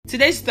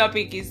today's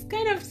topic is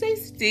kind of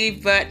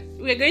sensitive, but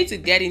we're going to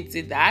get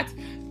into that.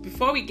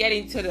 Before we get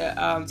into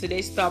the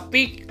today's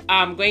topic,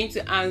 I'm going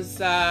to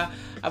answer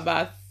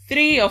about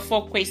 3 or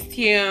 4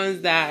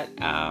 questions that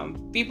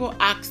people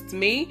asked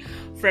me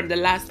from the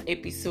last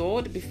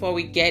episode before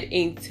we get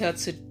into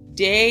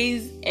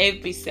today's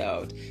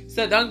episode.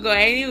 So don't go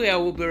anywhere.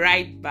 We'll be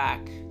right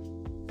back.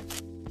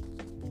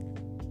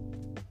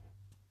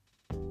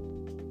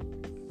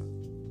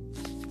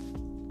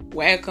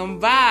 Welcome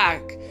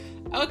back.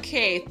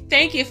 Okay,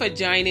 thank you for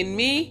joining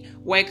me.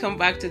 Welcome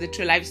back to the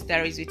True Life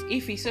Stories with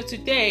Ify. So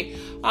today,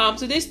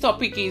 today's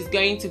topic is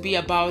going to be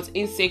about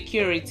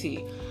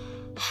insecurity.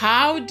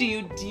 How do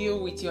you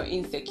deal with your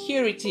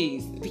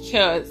insecurities?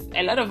 Because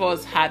a lot of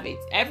us have it.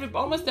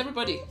 Almost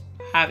everybody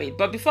have it.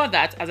 But before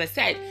that, as I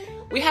said,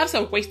 we have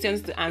some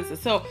questions to answer.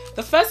 So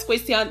the first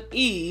question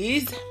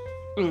is,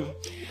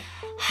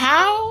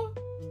 how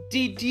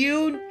did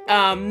you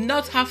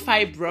not have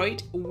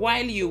fibroid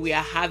while you were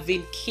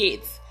having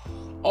kids?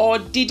 Or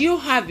did you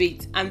have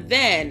it and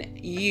then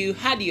you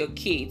had your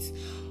kids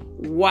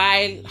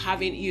while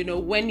having,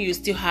 when you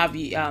still have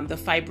the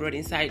fibroid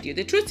inside you?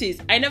 The truth is,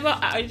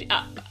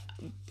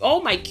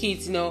 all my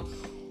kids,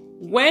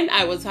 when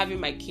I was having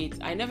my kids,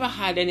 I never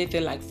had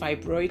anything like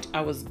fibroid.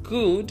 I was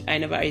good. I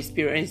never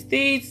experienced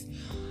it.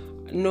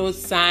 No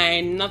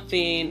sign,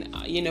 nothing,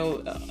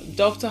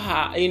 doctor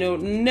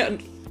no,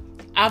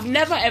 I've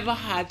never ever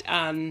had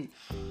an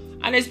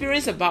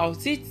experience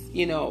about it,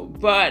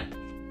 but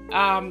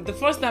the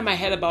first time I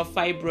heard about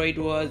fibroid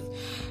was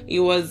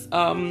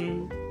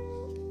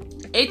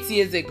 8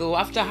 years ago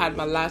after I had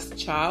my last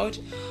child.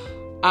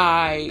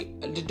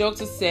 The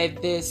doctor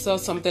said they saw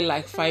something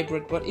like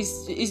fibroid, but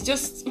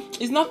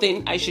it's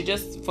nothing. I should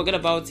just forget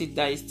about it,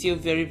 that it's still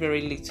very,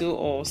 very little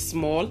or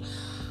small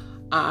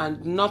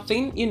and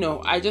nothing,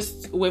 I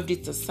just waved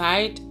it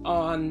aside.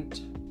 And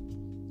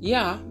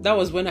yeah, that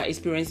was when I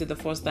experienced it the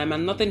first time,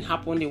 and nothing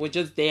happened. It was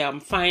just there. I'm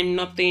fine,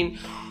 nothing,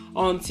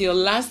 until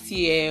last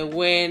year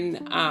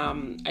when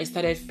I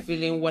started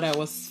feeling what I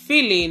was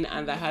feeling,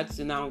 and I had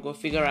to now go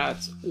figure out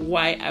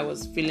why I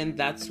was feeling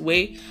that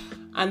way.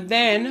 And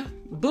then,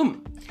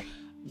 boom,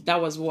 that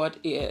was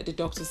what the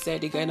doctor said,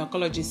 the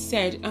gynecologist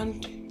said,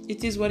 and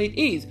it is what it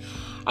is.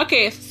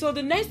 Okay, so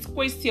the next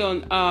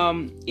question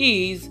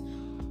is,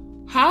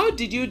 how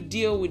did you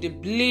deal with the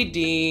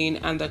bleeding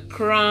and the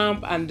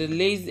cramp and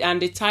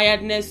the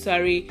tiredness?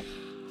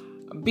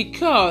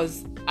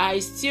 Because I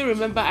still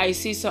remember I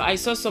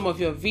saw some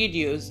of your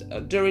videos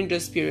during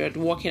this period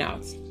working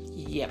out.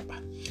 Yep.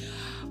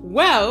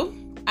 Well,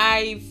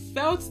 I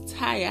felt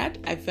tired.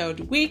 I felt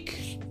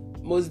weak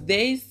most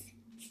days.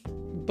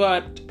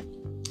 But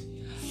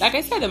like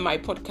I said in my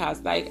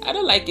podcast, I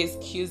don't like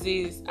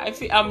excuses.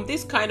 I'm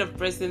this kind of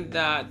person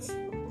that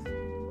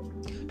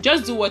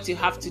just do what you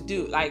have to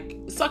do.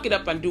 Suck it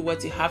up and do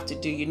what you have to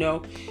do,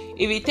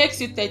 If it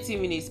takes you 30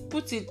 minutes,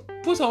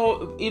 put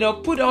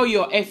all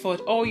your effort,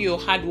 all your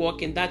hard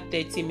work in that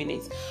 30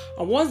 minutes.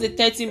 And once the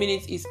 30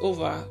 minutes is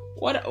over,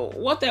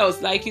 what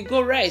else? You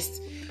go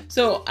rest.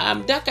 So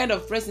I'm that kind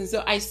of person.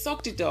 So I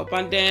sucked it up.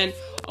 And then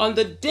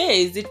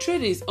the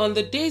truth is, on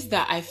the days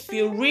that I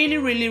feel really,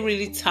 really,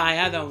 really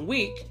tired and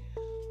weak,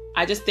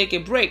 I just take a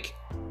break.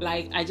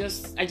 I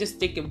just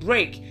take a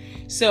break.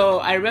 So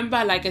I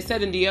remember, like I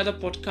said in the other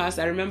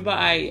podcast, I remember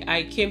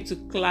I came to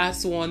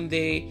class one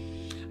day.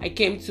 I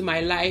came to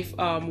my live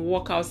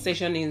workout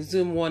session in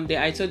Zoom one day.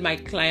 I told my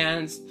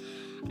clients,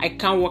 I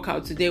can't work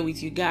out today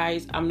with you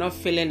guys. I'm not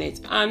feeling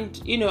it.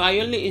 And, I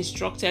only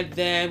instructed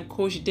them,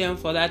 coached them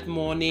for that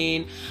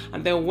morning,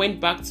 and then went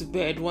back to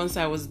bed once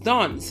I was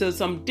done. So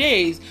some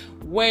days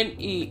when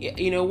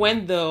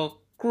the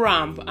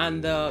cramp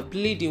and the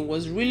bleeding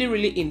was really,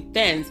 really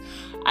intense,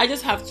 I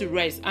just have to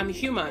rest. I'm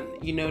human,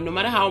 no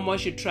matter how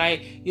much you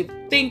try, you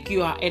think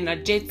you are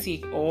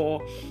energetic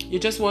or you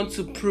just want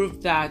to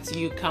prove that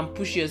you can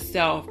push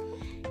yourself,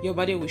 your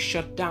body will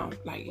shut down.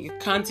 You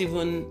can't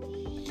even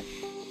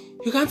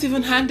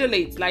handle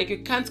it. You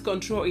can't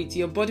control it.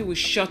 Your body will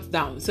shut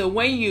down. So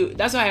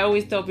that's why I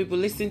always tell people,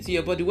 listen to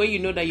your body. When you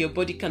know that your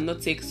body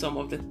cannot take some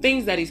of the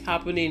things that is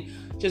happening,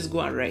 just go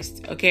and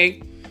rest.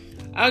 Okay.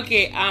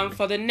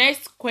 For the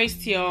next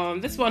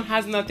question, this one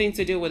has nothing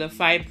to do with a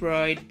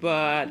fibroid,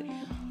 but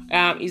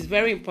it's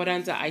very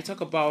important that I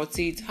talk about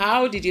it.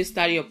 How did you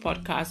start your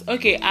podcast?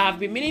 Okay, I've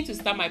been meaning to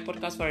start my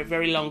podcast for a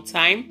very long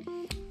time,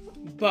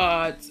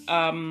 but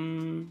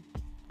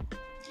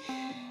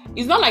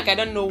it's not like I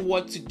don't know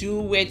what to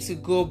do, where to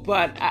go,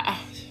 but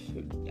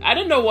I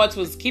don't know what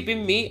was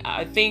keeping me.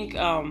 I think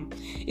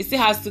it still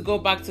have to go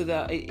back to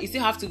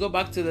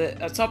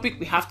the topic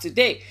we have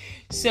today.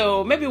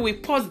 So maybe we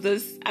pause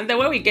this, and then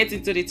when we get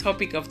into the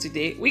topic of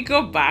today, we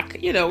go back,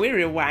 we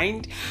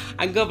rewind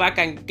and go back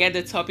and get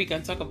the topic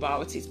and talk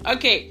about it.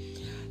 Okay.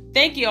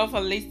 Thank you all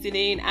for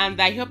listening,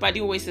 and I hope I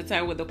didn't waste the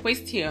time with the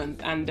questions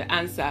and the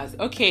answers.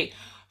 Okay.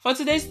 For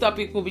today's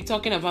topic, we'll be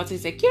talking about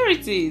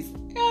insecurities.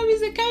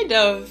 It's a kind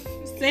of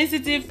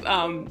sensitive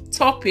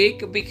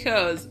topic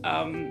because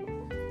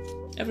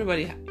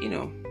everybody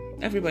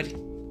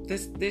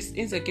this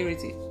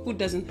insecurity. Who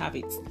doesn't have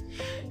it?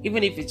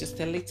 Even if it's just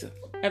a little.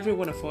 Every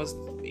one of us,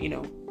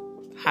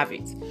 have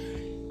it.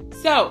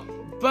 So,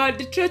 but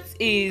the truth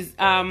is,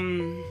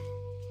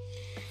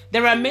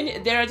 there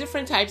are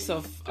different types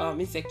of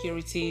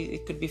insecurity.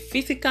 It could be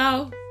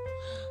physical.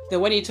 Then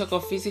when you talk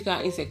of physical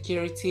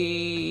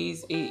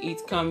insecurities,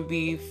 it can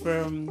be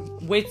from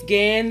weight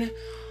gain,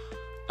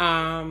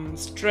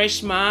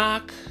 stretch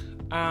mark,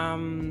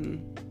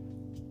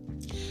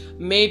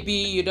 maybe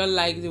you don't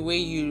like the way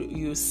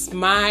you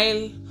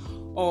smile,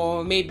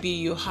 or maybe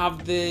you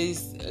have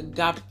this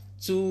gap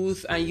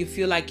tooth and you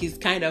feel like it's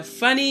kind of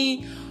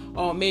funny,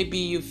 or maybe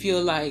you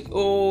feel like,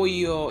 oh,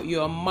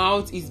 your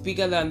mouth is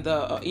bigger than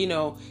the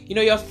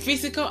your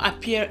physical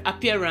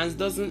appearance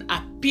doesn't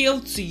appeal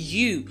to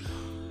you.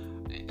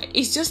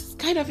 It's just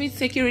kind of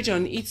insecurity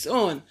on its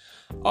own.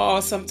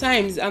 Or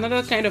sometimes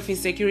another kind of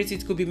insecurity,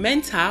 it could be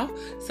mental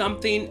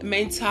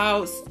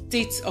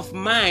state of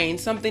mind,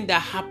 something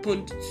that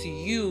happened to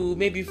you,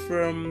 maybe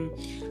from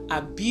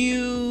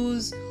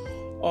abuse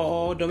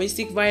or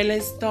domestic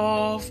violence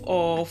stuff,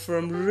 or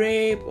from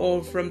rape,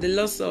 or from the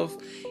loss of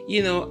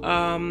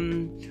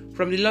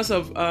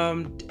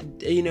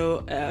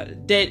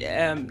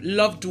dead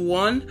loved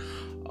one,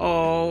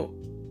 or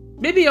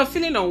maybe you're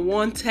feeling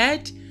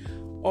unwanted,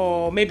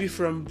 or maybe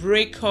from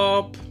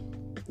breakup,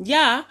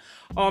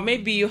 or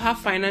maybe you have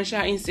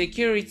financial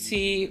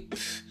insecurity.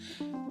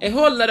 A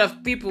whole lot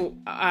of people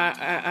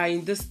are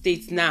in this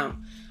state now.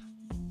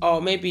 Or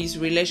maybe it's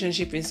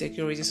relationship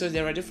insecurity. So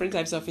there are different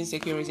types of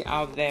insecurity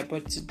out there.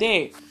 But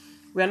today,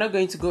 we are not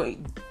going to go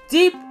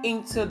deep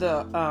into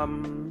the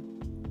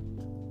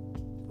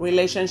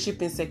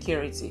relationship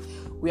insecurity.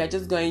 We are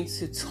just going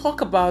to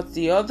talk about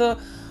the other.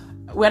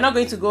 We're not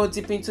going to go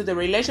deep into the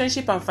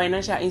relationship and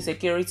financial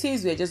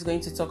insecurities. We're just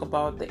going to talk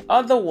about the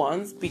other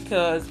ones,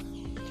 because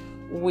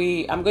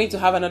I'm going to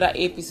have another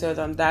episode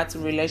on that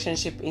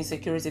relationship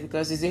insecurity,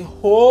 because there's a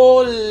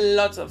whole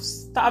lot of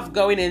stuff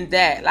going in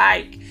there.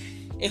 Like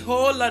a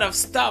whole lot of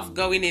stuff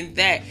going in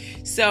there.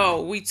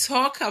 So we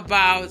talk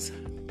about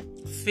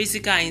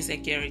physical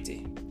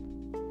insecurity.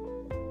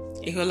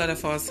 A whole lot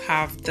of us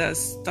have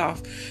this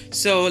stuff.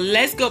 So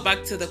let's go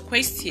back to the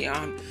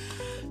question.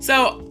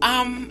 So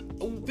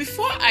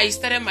before I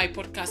started my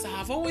podcast, I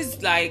have always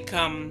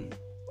been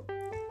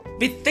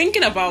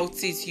thinking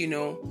about it.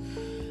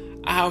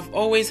 I have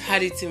always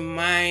had it in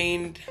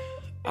mind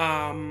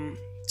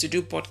to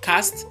do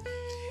podcasts,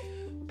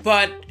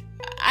 but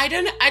I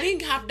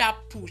didn't have that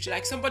push,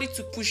 like somebody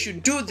to push you,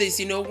 do this,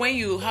 when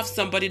you have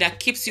somebody that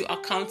keeps you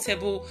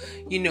accountable,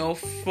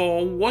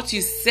 for what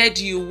you said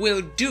you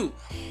will do.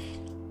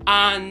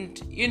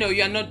 And,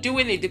 you're not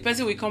doing it. The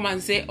person will come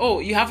and say, oh,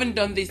 you haven't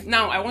done this.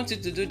 Now I want you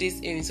to do this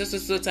in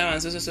so time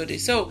and so day.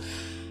 So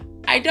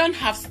I don't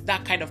have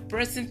that kind of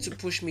person to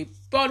push me.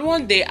 But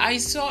one day I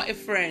saw a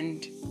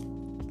friend.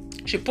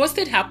 She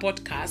posted her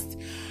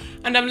podcast.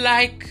 And I'm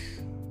like,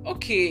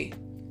 okay,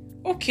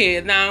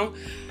 now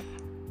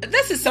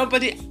this is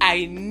somebody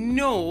I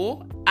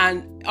know,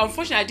 and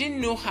unfortunately I didn't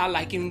know her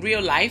like in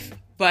real life,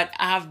 but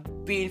I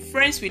have been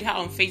friends with her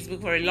on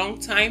Facebook for a long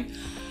time.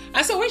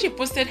 And so when she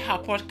posted her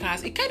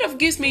podcast, it kind of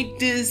gives me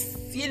this,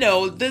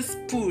 this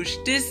push,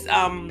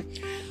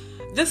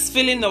 this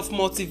feeling of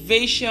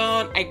motivation.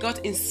 I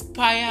got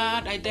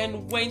inspired. I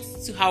then went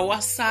to her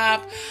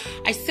WhatsApp.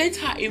 I sent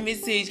her a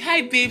message.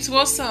 Hi babes,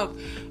 what's up?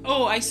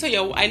 Oh, I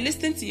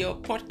listened to your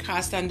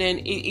podcast, and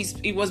then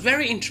it was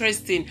very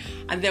interesting.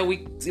 And then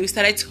we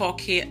started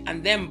talking,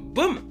 and then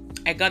boom,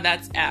 I got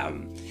that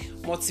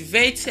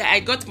motivated.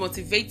 I got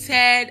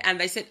motivated,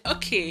 and I said,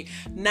 okay,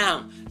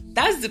 now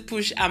that's the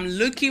push I'm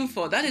looking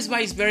for. That is why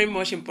it's very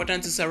much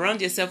important to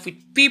surround yourself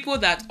with people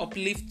that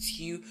uplift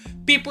you,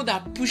 people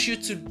that push you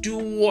to do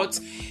what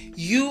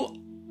you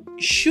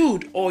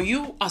should or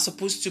you are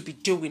supposed to be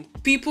doing,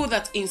 people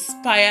that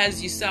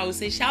inspires you. So I would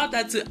say shout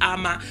out to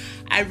Ama.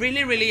 I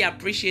really, really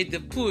appreciate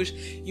the push.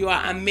 You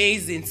are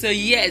amazing. So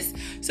yes,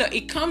 so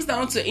it comes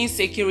down to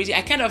insecurity.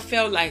 I kind of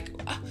felt like,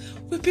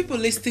 will people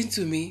listen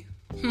to me?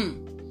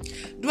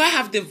 Do I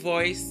have the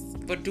voice?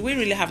 But do we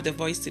really have the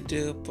voice to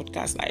do a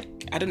podcast? Like,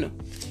 I don't know.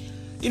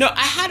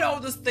 I had all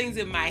those things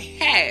in my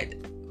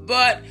head,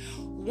 but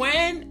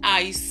when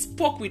I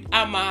spoke with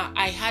Ama,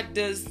 I had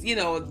this,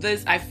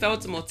 I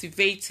felt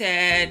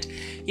motivated.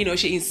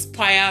 She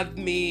inspired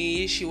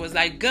me. She was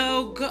like,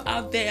 go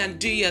out there and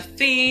do your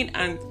thing.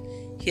 And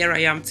here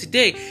I am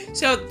today.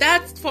 So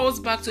that falls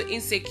back to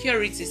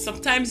insecurity.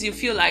 Sometimes you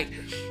feel like,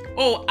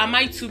 oh, am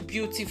I too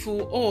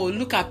beautiful? Oh,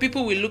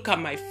 people will look at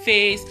my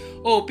face.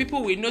 Oh,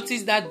 people will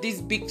notice that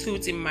this big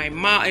tooth in my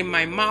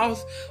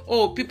mouth.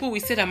 Oh, people will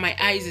say that my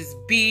eyes is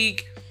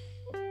big.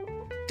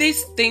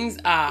 These things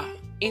are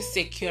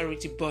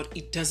insecurity, but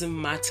it doesn't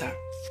matter.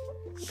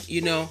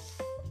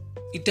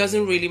 It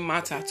doesn't really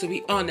matter, to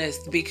be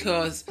honest,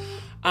 because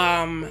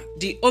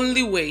the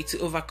only way to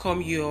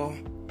overcome your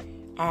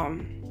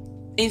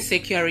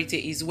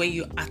insecurity is when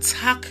you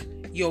attack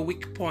your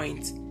weak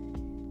point.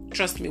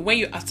 Trust me, when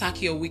you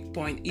attack your weak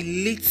point, it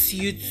leads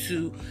you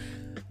to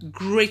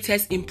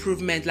greatest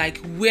improvement, like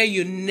where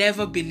you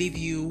never believe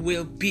you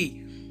will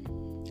be.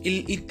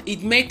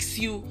 It makes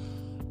you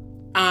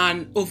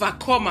an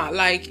overcomer.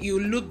 Like you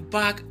look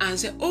back and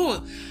say,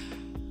 oh,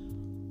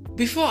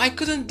 before I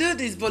couldn't do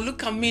this, but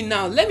look at me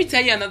now. Let me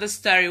tell you another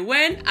story.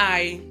 When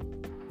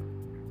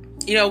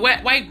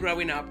while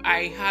growing up,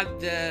 I had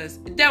this,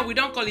 that we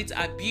don't call it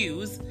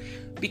abuse,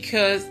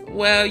 because,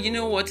 well, you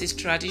know what is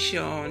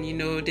tradition,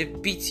 they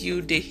beat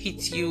you, they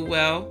hit you.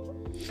 Well,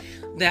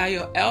 they are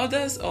your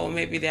elders, or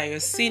maybe they are your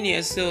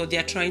seniors, so they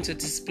are trying to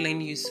discipline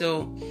you.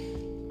 So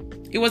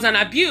it was an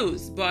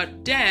abuse,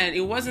 but then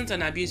it wasn't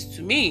an abuse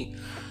to me.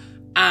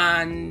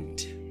 And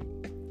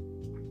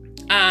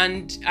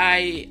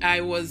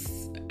I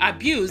was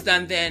abused,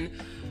 and then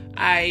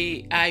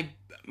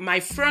my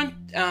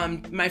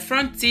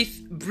front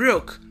teeth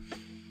broke,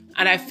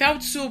 and I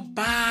felt so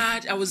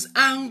bad. I was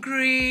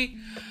angry,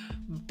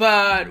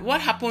 but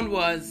what happened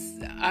was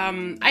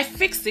I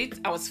fixed it.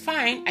 I was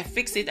fine. I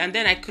fixed it, and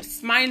then I could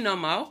smile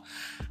normal.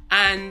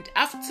 And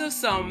after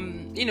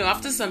some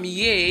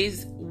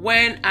years,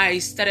 when I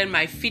started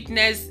my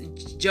fitness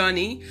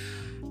journey,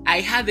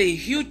 I had a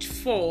huge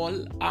fall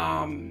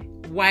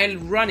while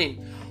running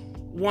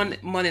one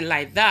morning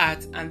like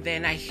that, and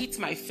then I hit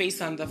my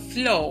face on the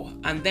floor,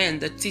 and then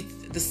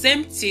the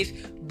same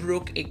teeth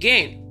broke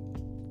again.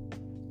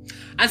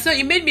 And so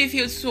it made me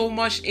feel so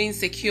much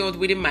insecure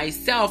within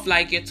myself.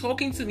 Like, you're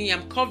talking to me,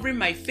 I'm covering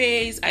my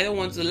face. I don't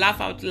want to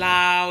laugh out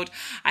loud.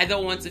 I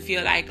don't want to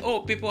feel like, oh,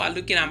 people are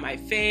looking at my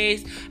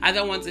face. I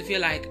don't want to feel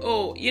like,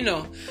 oh,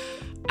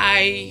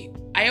 I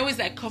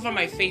always cover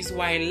my face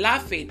while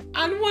laughing.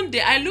 And one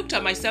day I looked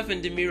at myself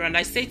in the mirror and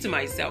I said to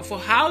myself, for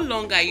how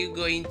long are you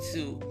going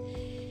to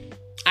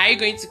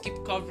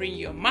keep covering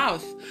your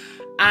mouth?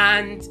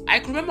 And I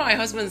could remember my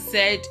husband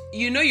said,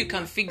 you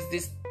can fix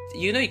this.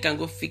 You can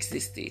go fix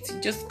this teeth.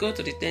 Just go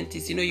to the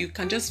dentist. You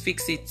can just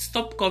fix it.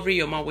 Stop covering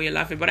your mouth while you're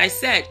laughing. But I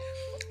said,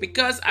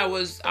 because that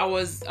was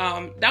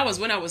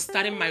when I was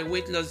starting my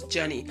weight loss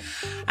journey.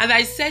 And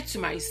I said to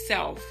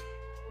myself,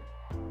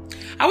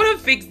 I wouldn't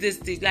fix this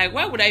teeth. Like,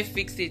 why would I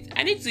fix it?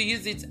 I need to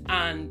use it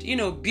and,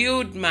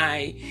 build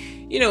my,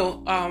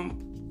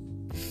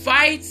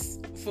 fight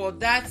for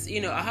that,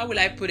 how will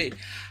I put it?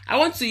 I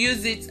want to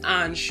use it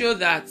and show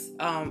that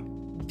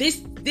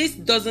this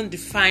doesn't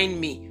define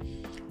me.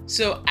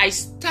 So I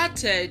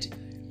started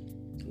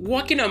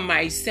working on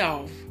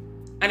myself.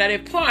 And at a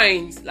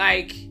point,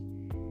 like,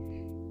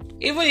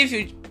 even if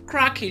you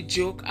crack a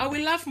joke, I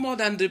will laugh more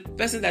than the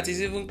person that is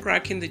even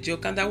cracking the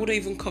joke, and I wouldn't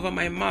even cover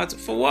my mouth.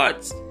 For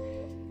what?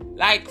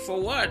 Like,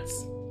 for what?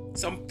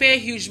 Some pay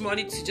huge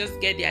money to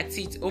just get their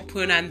teeth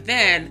open, and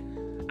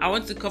then I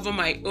want to cover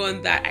my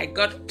own that I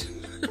got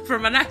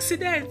from an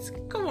accident.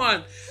 Come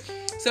on.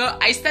 So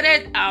I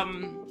started,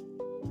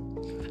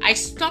 I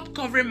stopped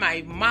covering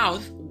my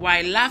mouth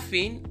while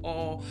laughing,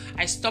 or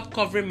I stopped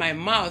covering my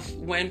mouth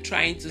when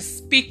trying to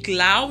speak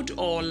loud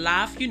or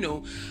laugh,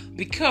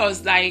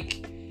 because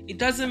it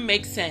doesn't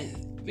make sense.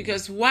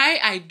 Because why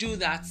I do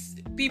that,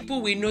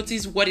 people will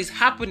notice what is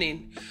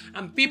happening,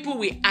 and people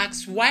will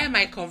ask, why am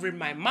I covering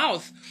my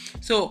mouth?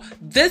 So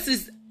this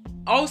is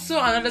also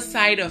another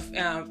side of,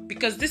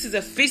 because this is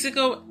a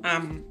physical,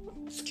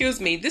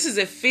 this is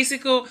a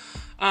physical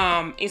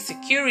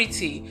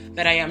insecurity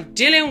that I am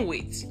dealing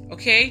with.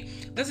 Okay,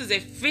 this is a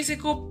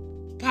physical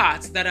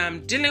part that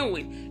I'm dealing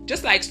with.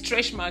 Just like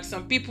stretch marks,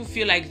 some people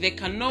feel like they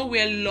cannot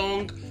wear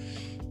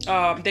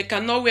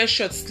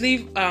short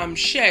sleeve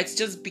shirts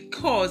just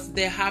because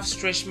they have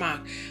stretch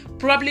mark.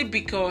 Probably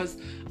because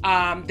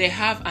they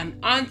have an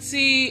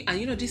auntie,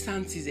 and these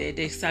aunties,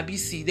 they sabi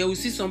see, they will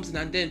see something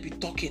and then be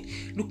talking,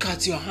 look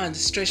at your hand,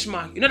 stretch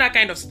mark, that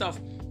kind of stuff.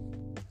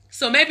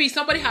 So maybe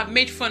somebody have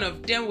made fun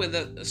of them with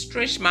a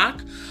stretch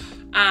mark,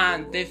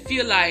 and they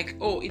feel like,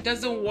 oh, it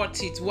doesn't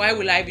worth it. Why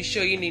will I be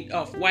showing it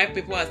off? Why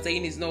people are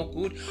saying it's not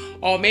good?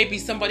 Or maybe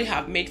somebody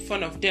have made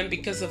fun of them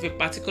because of a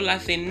particular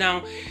thing.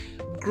 Now,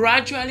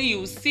 gradually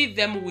you see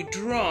them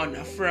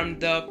withdrawn from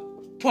the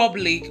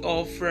public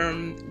or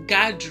from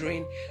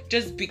gathering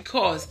just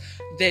because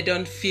they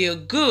don't feel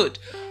good.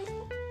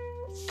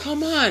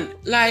 Come on,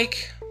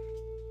 like,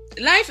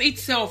 life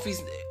itself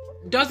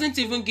doesn't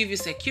even give you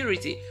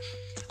security.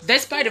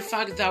 Despite the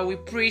fact that we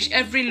preach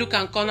every look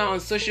and corner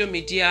on social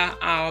media,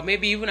 or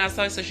maybe even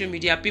outside social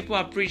media, people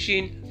are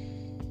preaching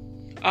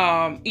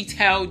eat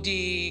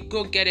healthy,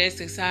 go get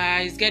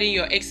exercise, getting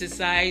your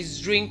exercise,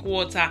 drink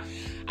water.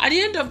 At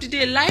the end of the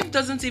day, life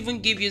doesn't even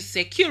give you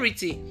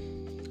security.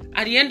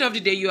 At the end of the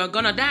day, you are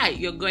gonna die.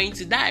 You're going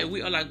to die.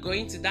 We all are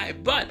going to die.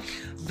 But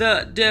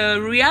the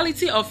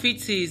reality of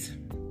it is,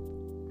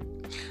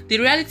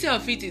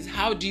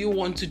 how do you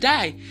want to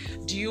die?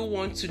 Do you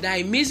want to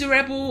die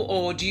miserable,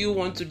 or do you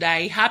want to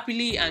die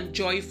happily and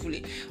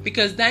joyfully?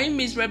 Because dying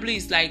miserably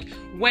is like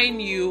when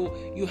you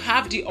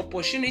have the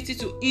opportunity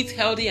to eat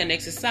healthy and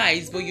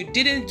exercise, but you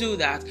didn't do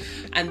that.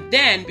 And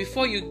then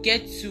before you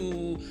get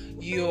to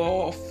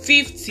your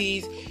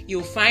 50s,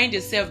 you'll find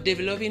yourself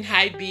developing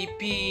high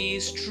BP,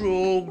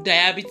 stroke,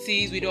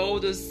 diabetes, with all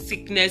those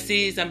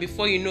sicknesses, and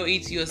before you know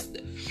it,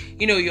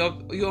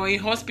 you're in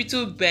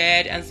hospital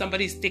bed and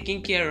somebody's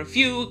taking care of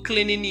you,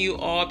 cleaning you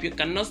up, you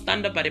cannot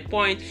stand up at a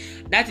point,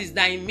 that is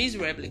dying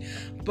miserably.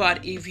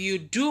 But if you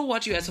do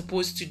what you are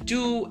supposed to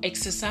do,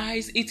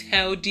 exercise, eat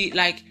healthy,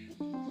 like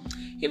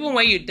even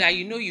when you die,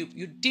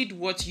 you did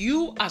what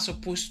you are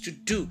supposed to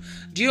do.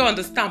 Do you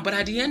understand? But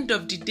at the end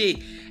of the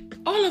day,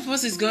 all of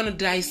us is going to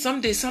die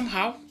someday,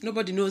 somehow.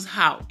 Nobody knows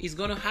how it's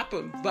going to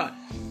happen. But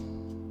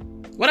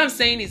what I'm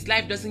saying is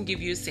life doesn't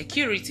give you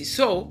security.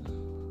 So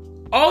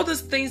all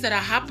those things that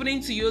are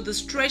happening to you, the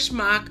stretch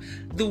mark,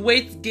 the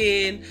weight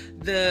gain,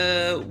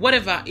 the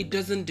whatever, it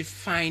doesn't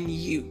define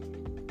you.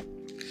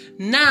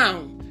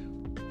 Now,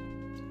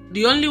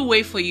 the only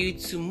way for you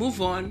to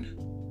move on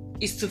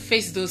is to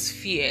face those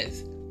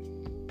fears.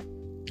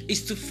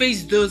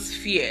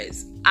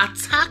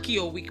 Attack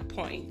your weak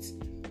point.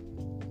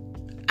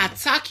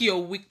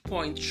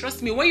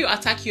 Trust me, when you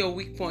attack your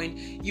weak point,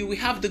 you will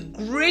have the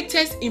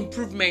greatest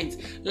improvement.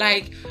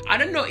 Like, I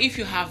don't know if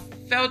you have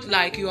felt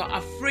like you are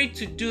afraid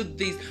to do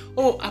this.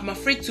 Oh, I'm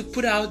afraid to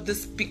put out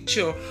this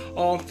picture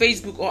on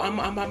Facebook, or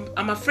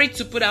I'm afraid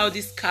to put out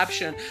this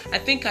caption. I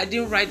think I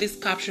didn't write this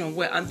caption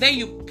well. And then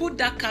you put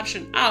that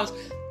caption out.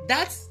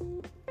 That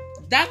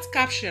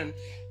caption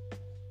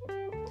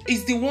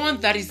is the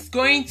one that is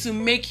going to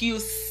make you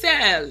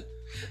sell.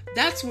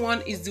 That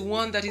one is the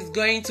one that is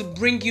going to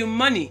bring you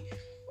money.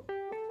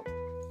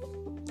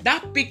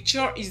 That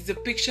picture is the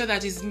picture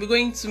that is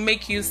going to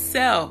make you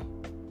sell.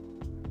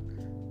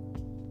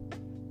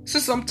 So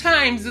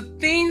sometimes the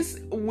things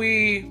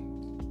we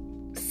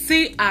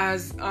see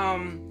as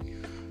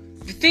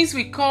the things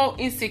we call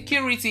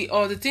insecurity,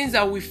 or the things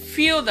that we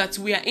feel that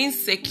we are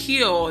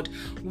insecure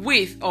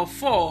with or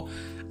for,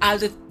 are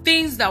the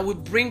things that will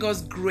bring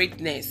us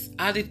greatness,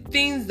 are the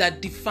things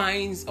that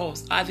defines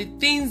us, are the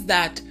things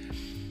that,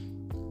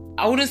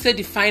 I wouldn't say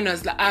define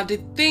us, are the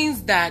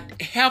things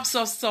that helps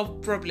us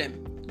solve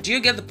problem. Do you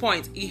get the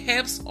point? It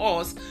helps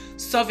us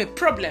solve a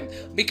problem,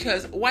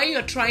 because while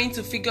you're trying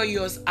to figure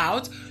yours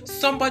out,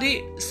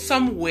 somebody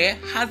somewhere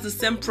has the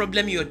same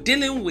problem you're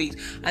dealing with.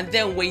 And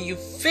then when you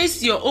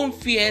face your own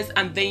fears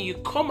and then you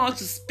come out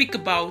to speak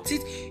about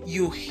it,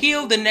 you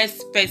heal the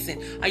next person,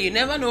 and you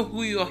never know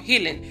who you're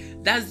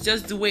healing. That's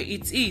just the way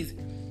it is.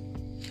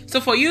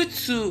 So for you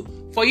to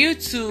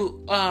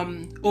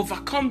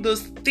overcome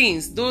those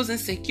things, those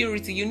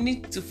insecurity, you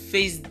need to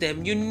face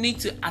them. You need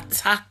to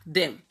attack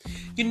them.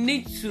 You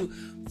need to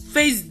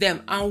face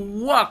them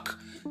and work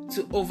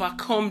to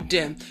overcome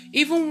them.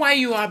 Even while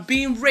you are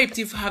being raped,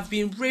 if you have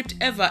been raped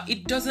ever,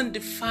 it doesn't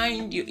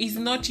define you. It's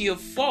not your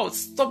fault.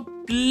 Stop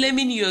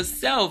blaming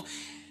yourself.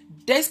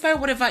 Despite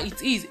whatever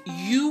it is,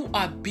 you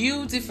are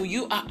beautiful,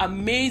 you are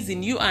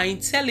amazing, you are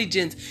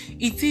intelligent.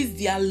 It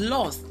is their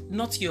loss,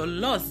 not your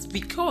loss,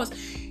 because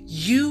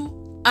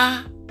you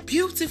are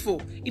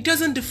beautiful. It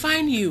doesn't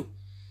define you.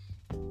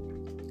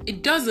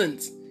 It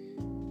doesn't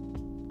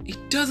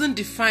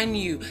define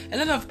you. A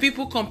lot of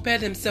people compare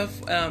themselves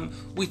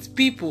with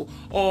people,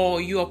 or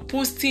you're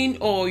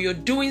posting or you're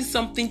doing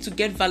something to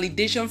get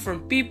validation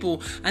from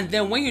people, and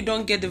then when you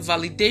don't get the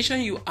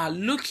validation you are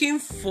looking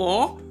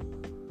for,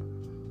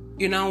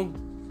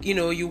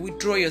 you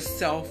withdraw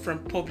yourself from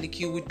public,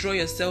 you withdraw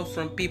yourself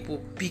from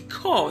people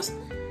because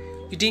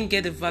you didn't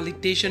get the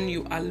validation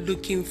you are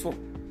looking for.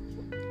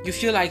 You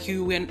feel like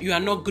you are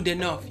not good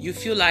enough. You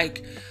feel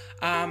like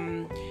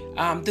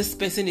this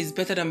person is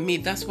better than me.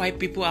 That's why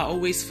people are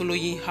always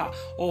following her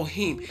or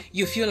him.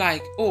 You feel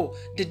like, oh,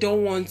 they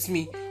don't want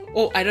me.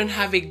 Oh, I don't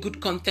have a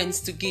good content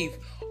to give.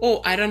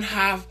 Oh, I don't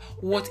have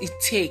what it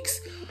takes.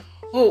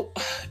 Oh,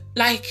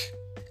 like,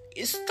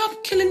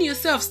 stop killing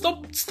yourself.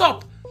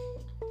 Stop.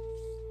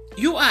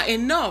 You are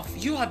enough.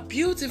 You are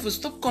beautiful.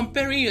 Stop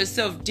comparing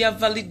yourself. Their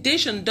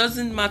validation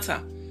doesn't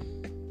matter.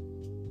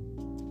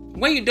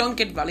 When you don't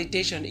get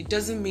validation, it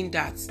doesn't mean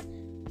that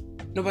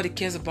nobody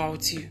cares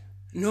about you.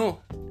 No.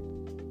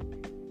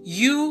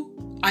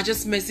 You are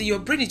just messing. Your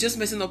brain is just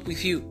messing up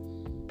with you.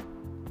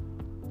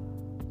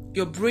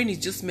 Your brain is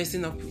just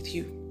messing up with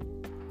you.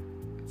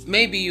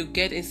 Maybe you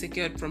get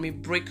insecure from a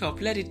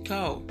breakup. Let it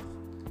go.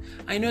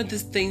 I know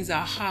these things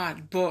are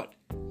hard, but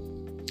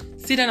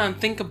sit down and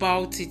think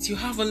about it. You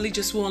have only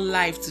just one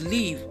life to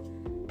live.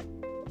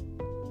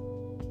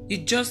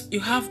 You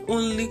have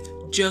only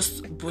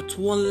just but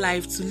one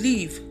life to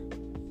live.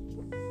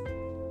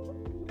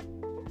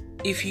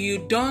 If you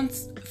don't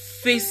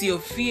face your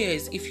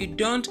fears, if you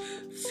don't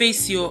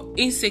face your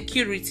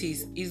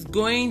insecurities, it's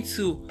going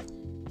to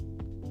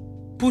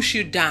push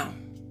you down.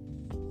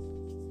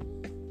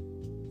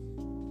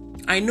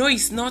 I know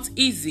it's not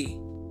easy,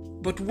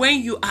 but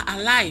when you are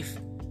alive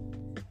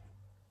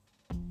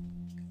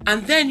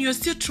and then you're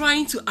still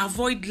trying to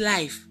avoid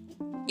life,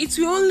 it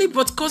will only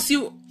but cause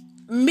you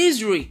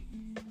misery.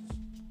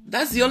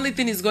 That's the only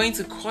thing it's going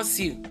to cause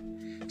you.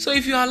 So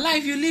if you're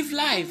alive, you live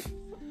life.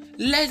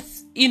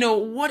 Let's,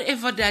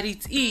 whatever that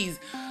it is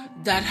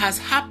that has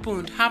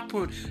happened,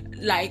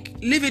 like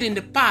leave it in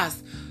the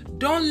past.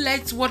 Don't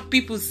let what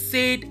people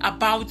said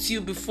about you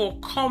before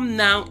come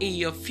now in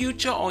your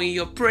future or in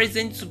your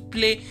present to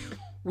play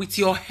with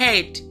your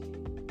head.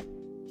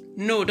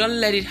 No, don't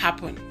let it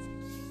happen.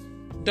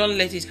 Don't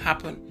let it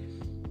happen.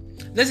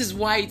 This is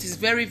why it is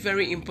very,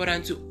 very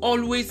important to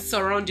always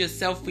surround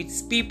yourself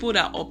with people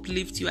that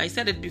uplift you. I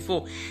said it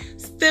before.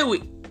 Stay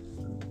with,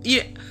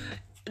 yeah.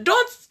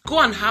 Don't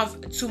go and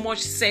have too much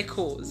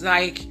circles.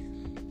 Like,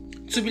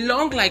 to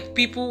belong like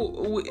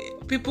people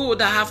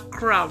that have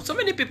crowd. So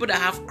many people that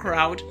have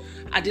crowd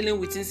are dealing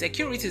with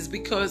insecurities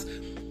because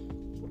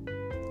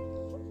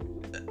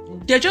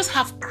they just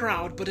have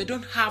crowd, but they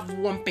don't have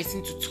one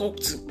person to talk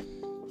to.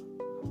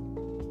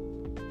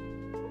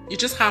 You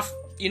just have,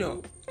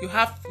 you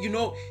have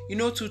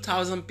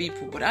 2,000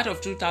 people, but out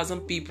of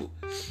 2,000 people,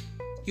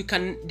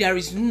 there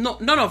is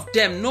none of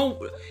them.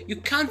 No, you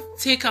can't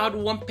take out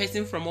one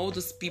person from all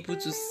those people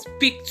to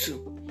speak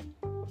to.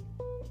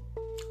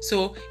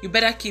 So you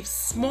better keep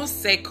small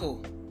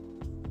circle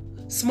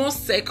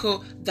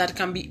that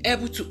can be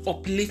able to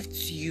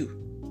uplift you,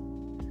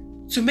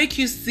 to make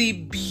you see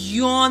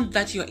beyond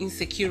that your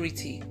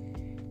insecurity,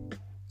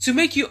 to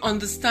make you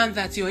understand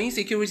that your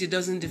insecurity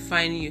doesn't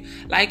define you.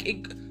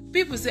 Like,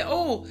 people say,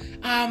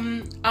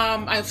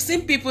 I've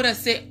seen people that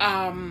say,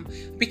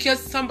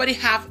 because somebody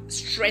have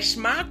stretch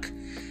mark,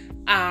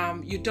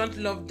 you don't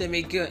love them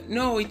again.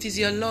 No, it is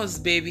your loss,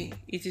 baby.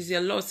 It is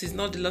your loss. It's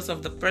not the loss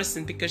of the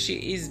person, because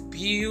she is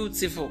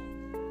beautiful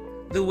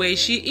the way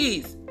she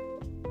is.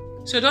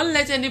 So don't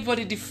let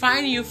anybody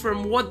define you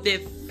from what they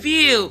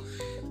feel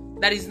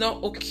that is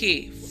not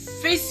okay.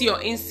 Face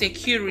your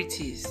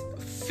insecurities.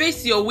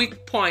 Face your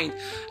weak point.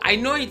 I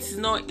know it's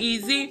not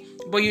easy,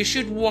 but you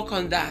should work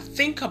on that.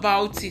 Think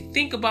about it.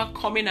 Think about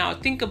coming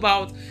out. Think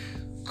about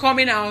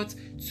coming out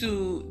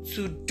to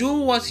do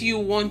what you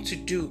want to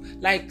do.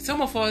 Like,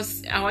 some of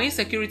us, our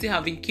insecurity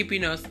have been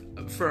keeping us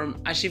from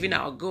achieving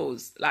our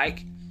goals.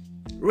 Like,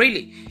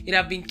 really, it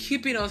have been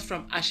keeping us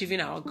from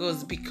achieving our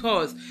goals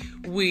because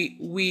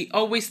we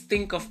always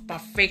think of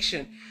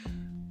perfection.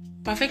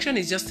 Perfection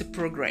is just a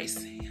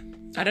progress.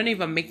 I don't know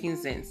if I'm making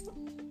sense.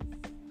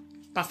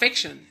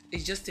 Perfection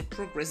is just a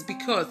progress,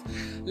 because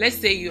let's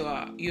say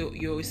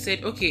you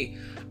said, okay,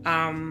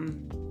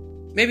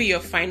 maybe you're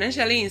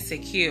financially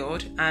insecure,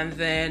 and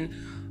then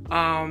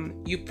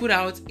you put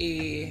out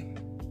in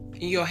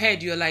your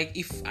head, you're like,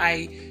 if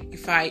I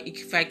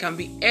can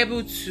be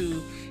able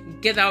to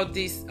get out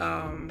this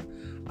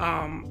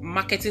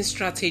marketing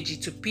strategy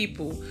to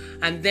people,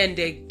 and then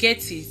they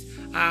get it,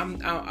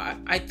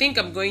 I think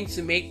I'm going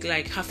to make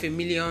like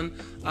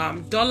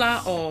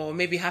 $500,000 or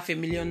maybe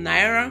 $500,000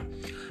 naira.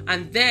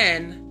 And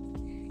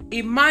then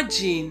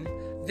imagine,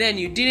 then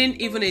you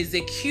didn't even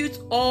execute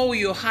all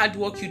your hard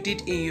work you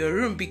did in your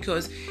room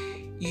because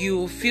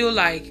you feel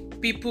like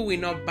people will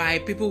not buy,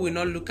 people will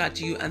not look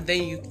at you, and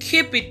then you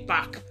keep it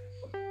back.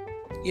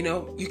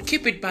 You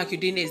keep it back, you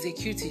didn't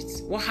execute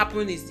it. What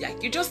happened is,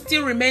 like, you just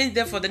still remain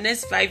there for the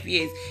next 5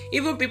 years.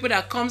 Even people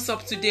that comes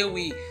up today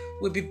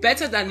will be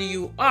better than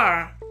you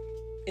are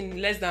in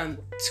less than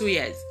 2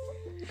 years,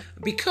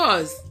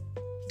 because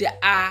they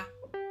are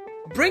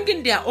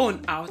bringing their own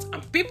out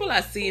and people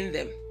are seeing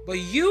them, but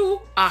you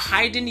are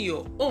hiding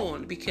your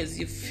own because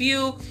you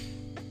feel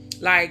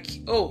like,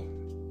 oh,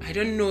 I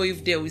don't know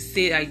if they will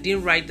say I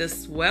didn't write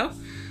this well.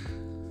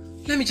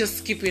 Let me just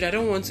skip it. I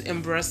don't want to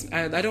embarrass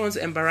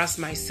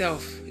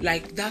myself.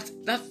 Like, that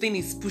thing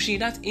is pushing,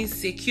 that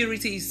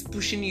insecurity is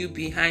pushing you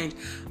behind.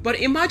 But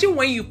imagine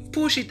when you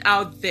push it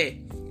out there,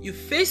 you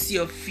face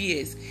your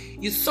fears,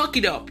 you suck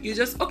it up. You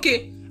just,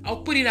 okay,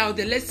 I'll put it out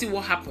there. Let's see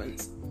what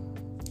happens.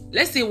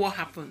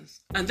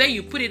 And then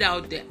you put it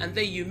out there, and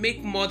then you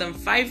make more than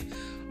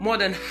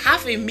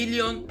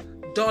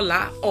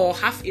 $500,000 or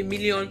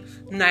 $500,000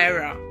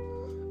 naira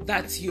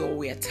that you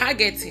were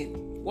targeting.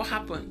 What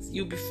happens?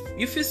 You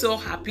feel so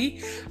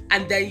happy,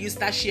 and then you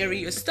start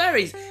sharing your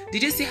stories.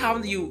 Did you see how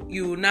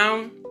you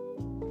now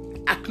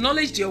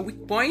acknowledged your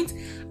weak point,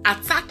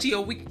 attacked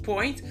your weak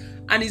point,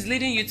 and is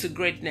leading you to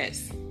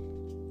greatness?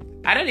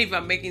 I don't know if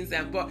I'm making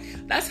sense, but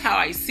that's how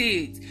I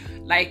see it.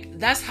 Like,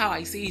 that's how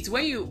I see it.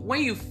 When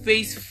you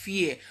face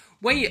fear,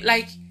 when you,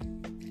 like,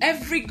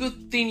 every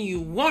good thing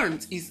you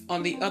want is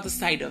on the other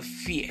side of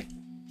fear.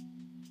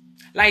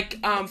 Like,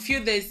 a few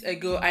days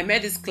ago, I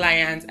met this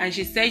client, and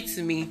she said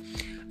to me,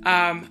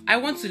 I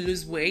want to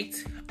lose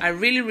weight. I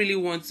really, really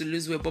want to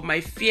lose weight, but my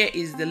fear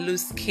is the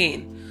loose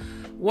skin.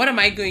 What am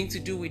I going to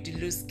do with the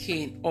loose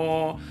skin?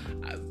 Or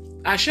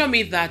assure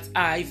me that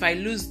if I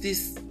lose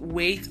this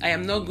weight, I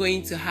am not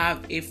going to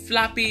have a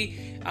flappy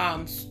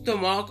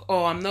stomach,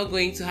 or I'm not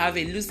going to have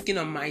a loose skin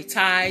on my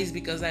thighs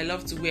because I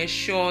love to wear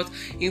shorts.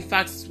 In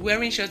fact,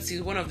 wearing shorts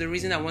is one of the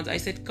reasons I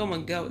said, come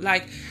on, girl,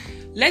 like,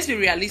 let's be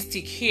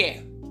realistic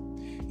here.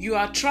 You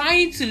are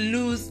trying to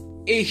lose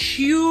a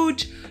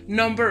huge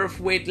number of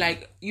weight,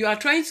 like you are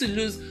trying to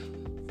lose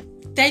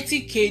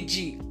 30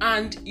 kg,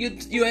 and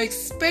you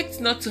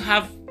expect not to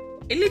have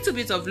a little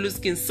bit of loose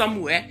skin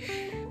somewhere.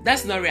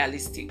 That's not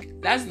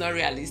realistic. That's not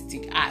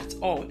realistic at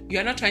all.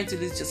 You're not trying to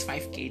lose just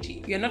 5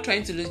 kg. You're not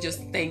trying to lose just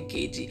 10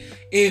 kg.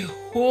 A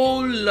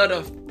whole lot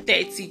of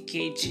 30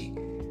 kg.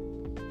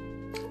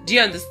 Do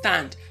you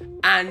understand?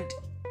 And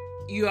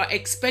you are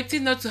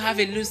expecting not to have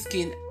a loose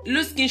skin.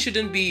 Loose skin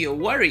shouldn't be your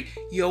worry.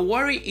 Your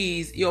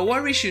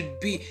worry should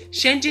be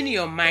changing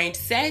your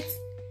mindset,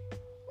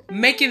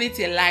 making it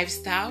a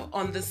lifestyle,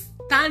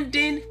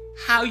 understanding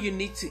how you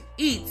need to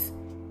eat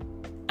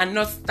and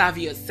not starve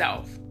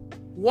yourself.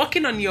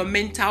 Working on your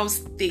mental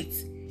state,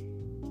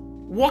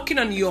 working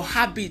on your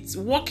habits,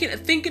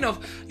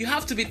 you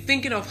have to be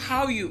thinking of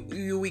how you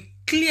will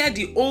clear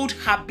the old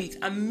habit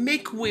and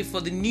make way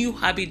for the new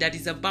habit that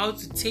is about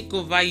to take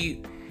over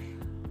you.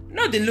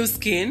 Not the loose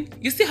skin.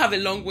 You still have a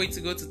long way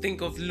to go to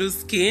think of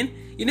loose skin.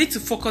 You need to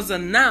focus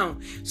on now.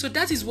 So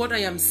that is what I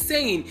am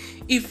saying.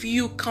 If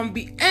you can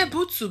be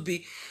able to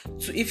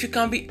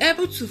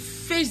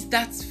face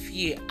that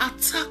fear,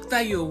 attack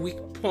that your weak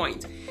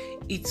point,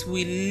 it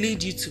will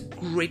lead you to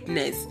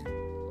greatness.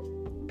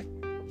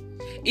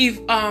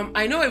 If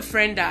I know a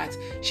friend that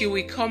she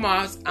will come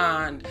out,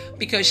 and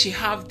because she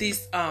have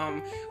this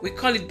we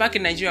call it back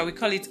in Nigeria, we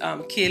call it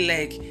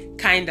K-leg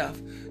kind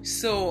of.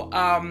 So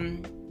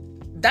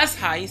that's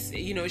how,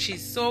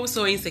 she's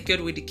so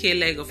insecure with the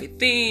K-leg of a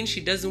thing.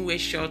 She doesn't wear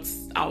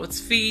shorts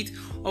outfit,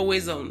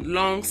 always on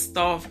long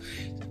stuff.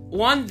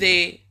 One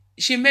day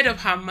she made up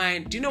her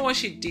mind. Do you know what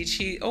she did?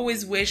 She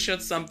always wears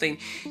short something.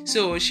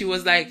 So she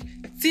was like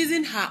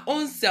teasing her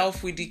own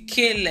self with the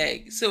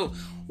K-leg. So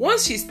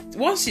once she's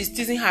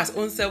teasing her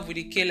own self with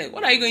the K-leg,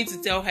 what are you going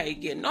to tell her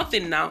again?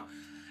 Nothing now.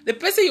 The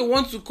person you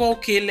want to call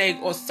K-leg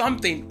or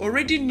something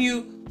already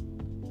knew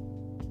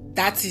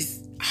that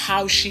is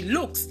how she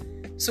looks.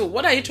 So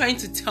what are you trying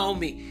to tell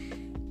me?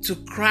 To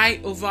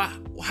cry over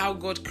how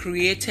God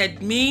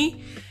created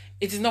me?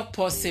 It is not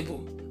possible,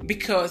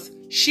 because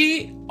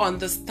she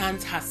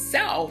understands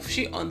herself.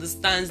 She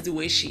understands the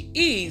way she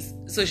is.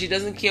 So she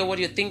doesn't care what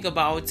you think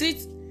about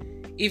it.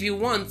 If you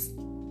want,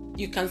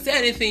 you can say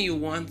anything you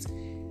want.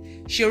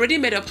 She already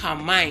made up her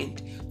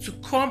mind to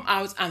come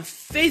out and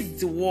face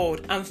the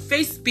world and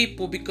face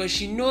people, because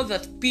she knows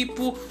that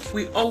people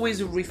will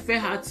always refer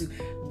her to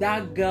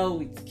that girl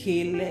with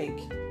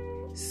K-leg.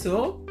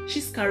 So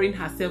she's carrying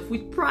herself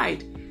with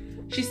pride.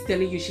 She's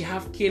telling you she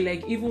have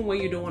K-leg, even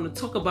when you don't want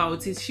to talk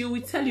about it. She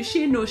will tell you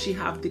she knows she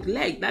have the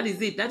leg. That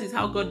is it. That is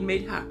how God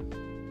made her.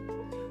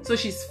 So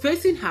she's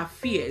facing her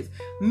fears,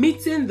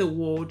 meeting the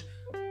world,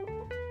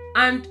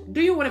 and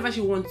doing whatever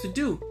she wants to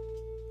do.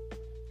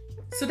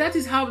 So that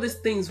is how these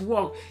things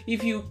work.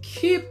 If you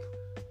keep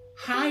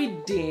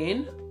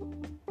hiding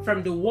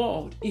from the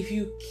world, if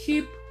you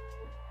keep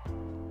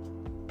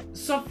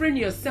suffering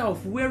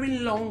yourself,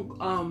 wearing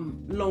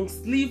long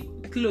sleeve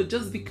clothes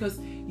just because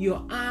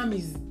your arm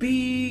is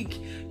big,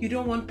 you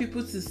don't want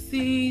people to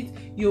see it,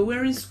 you're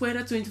wearing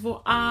sweater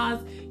 24 hours,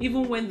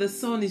 even when the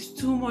sun is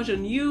too much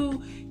on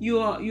you,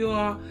 you're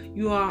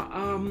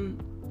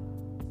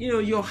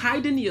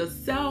hiding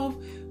yourself,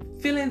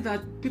 feeling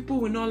that people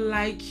will not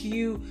like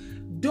you.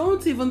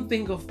 Don't even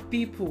think of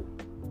people.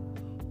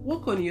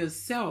 Work on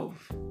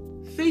yourself.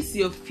 Face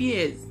your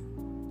fears.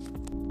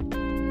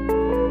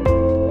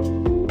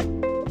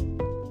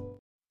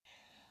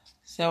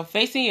 So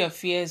facing your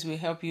fears will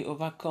help you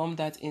overcome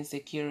that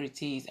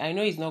insecurities. I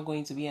know it's not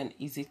going to be an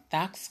easy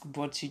task,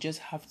 but you just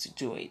have to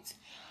do it.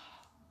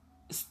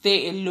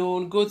 Stay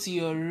alone, go to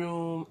your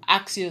room,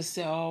 ask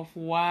yourself,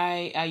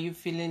 why are you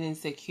feeling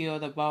insecure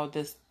about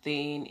this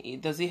thing?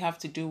 Does it have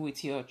to do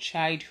with your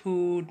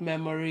childhood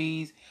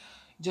memories?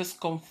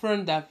 Just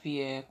confront that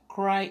fear.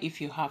 Cry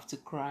if you have to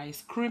cry.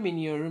 Scream in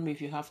your room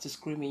if you have to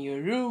scream in your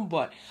room.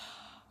 But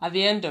at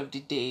the end of the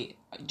day,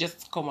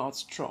 just come out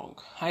strong.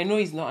 I know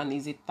it's not an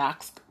easy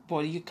task,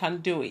 but you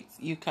can do it.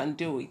 You can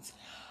do it.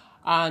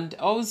 And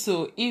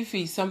also, if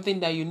it's something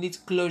that you need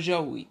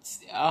closure with,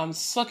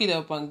 suck it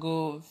up and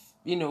go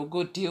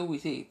deal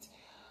with it.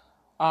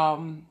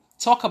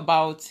 Talk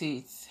about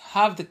it.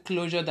 Have the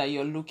closure that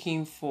you're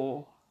looking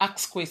for.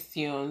 Ask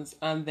questions,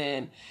 and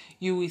then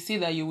you will see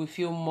that you will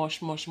feel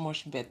much, much,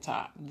 much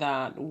better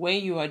than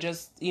when you are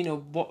just,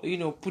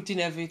 putting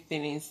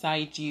everything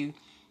inside you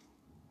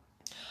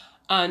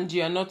and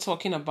you are not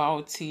talking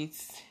about it.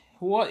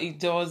 What it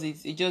does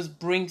is it just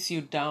brings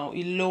you down.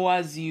 It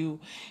lowers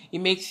you. It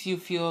makes you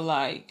feel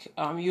like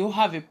you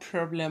have a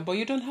problem, but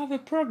you don't have a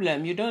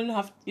problem. You don't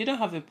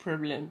have a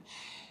problem.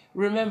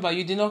 Remember,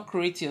 you did not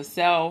create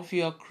yourself.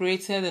 You are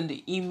created in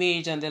the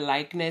image and the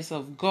likeness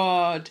of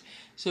God.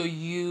 So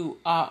you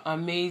are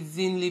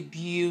amazingly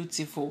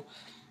beautiful.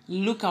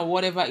 Look at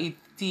whatever it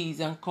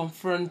is and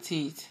confront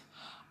it.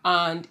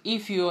 And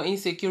if your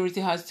insecurity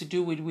has to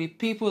do with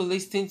people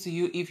listening to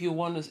you, if you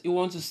want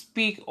to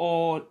speak,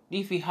 or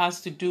if it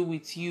has to do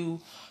with you,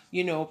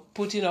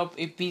 putting up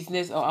a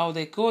business or out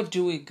there, go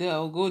do it,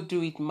 girl. Go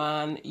do it,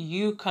 man.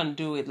 You can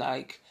do it.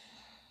 Not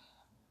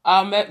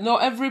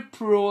every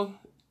pro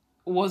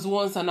was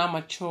once an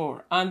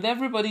amateur, and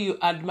everybody you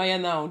admire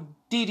now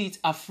did it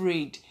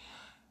afraid.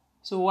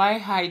 So why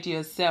hide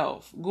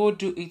yourself? Go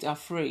do it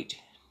afraid.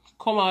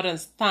 Come out and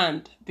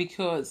stand,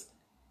 because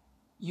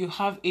you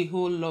have a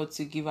whole lot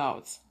to give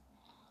out.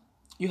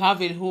 You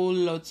have a whole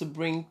lot to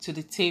bring to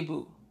the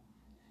table.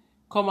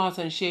 Come out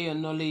and share your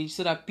knowledge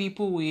so that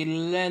people will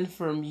learn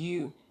from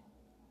you.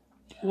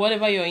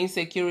 whatever your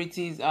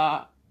insecurities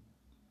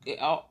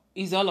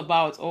is all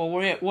about, or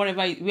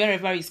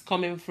wherever it's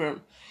coming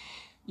from,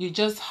 you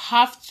just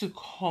have to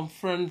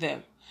confront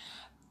them.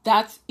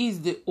 That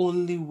is the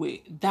only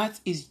way. That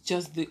is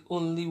just the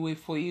only way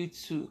for you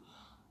to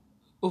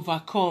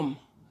overcome.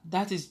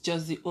 That is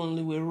just the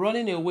only way.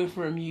 Running away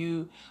from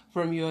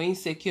your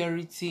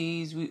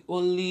insecurities, will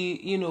only,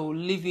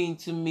 leave you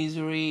into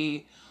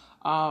misery.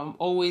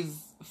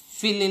 Always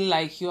feeling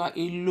like you are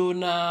a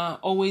loner,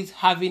 always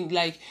having,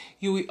 like,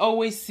 you will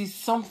always see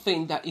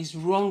something that is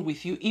wrong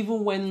with you,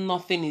 even when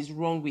nothing is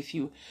wrong with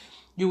you.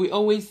 You will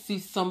always see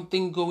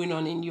something going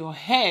on in your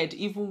head,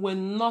 even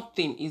when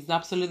nothing is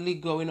absolutely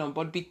going on.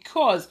 But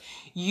because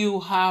you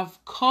have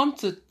come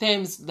to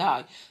terms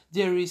that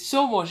there is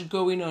so much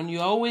going on,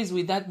 you're always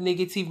with that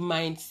negative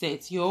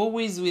mindset. You're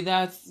always with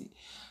that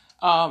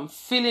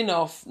feeling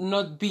of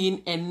not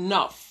being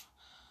enough.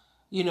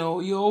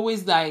 You're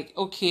always like,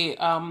 okay,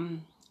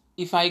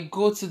 if I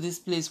go to this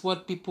place,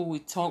 what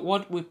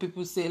will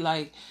people say?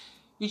 Like,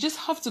 you just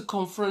have to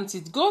confront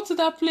it. Go to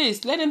that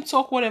place. Let them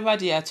talk whatever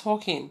they are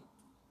talking.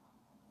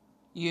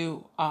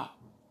 You are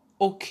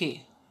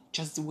okay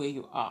just the way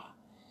you are.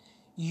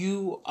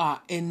 You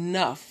are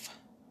enough.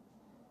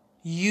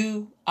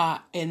 You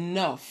are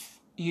enough.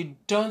 You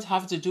don't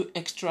have to do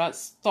extra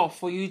stuff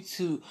for you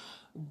to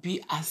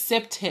be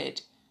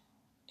accepted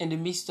in the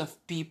midst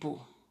of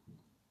people.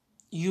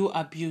 You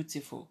are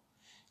beautiful.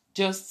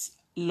 Just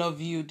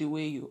love you the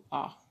way you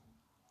are.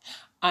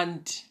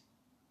 And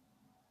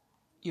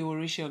you will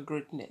reach your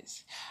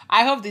greatness.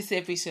 I hope this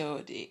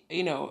episode,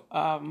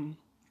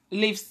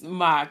 leaves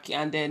mark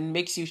and then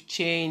makes you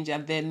change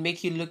and then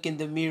make you look in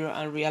the mirror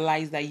and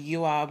realize that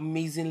you are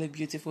amazingly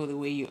beautiful the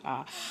way you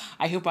are.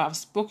 I hope I've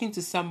spoken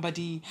to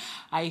somebody.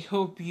 I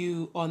hope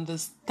you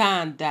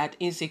understand that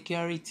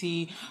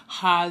insecurity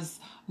has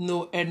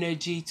no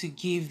energy to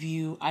give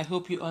you. I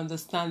hope you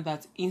understand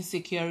that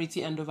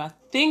insecurity and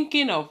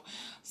overthinking of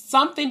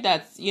something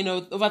that's,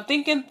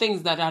 overthinking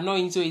things that are not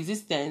into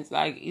existence,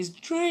 like, is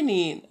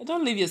draining.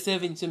 Don't leave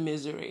yourself into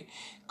misery.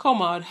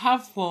 Come out,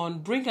 have fun,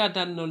 bring out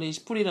that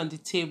knowledge, put it on the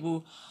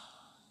table,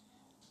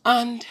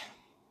 and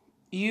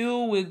you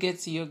will get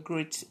to your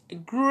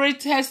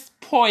greatest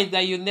point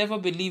that you never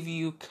believe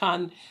you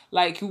can,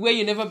 like, where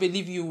you never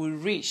believe you will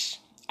reach.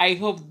 I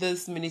hope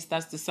this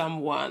ministers to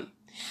someone.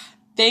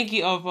 Thank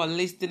you all for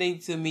listening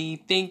to me.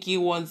 Thank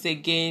you once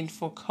again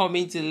for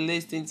coming to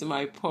listen to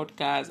my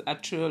podcast, A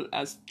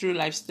True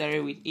Life Story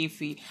with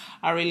Ify.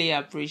 I really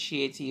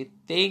appreciate you.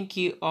 Thank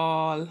you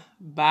all.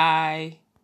 Bye.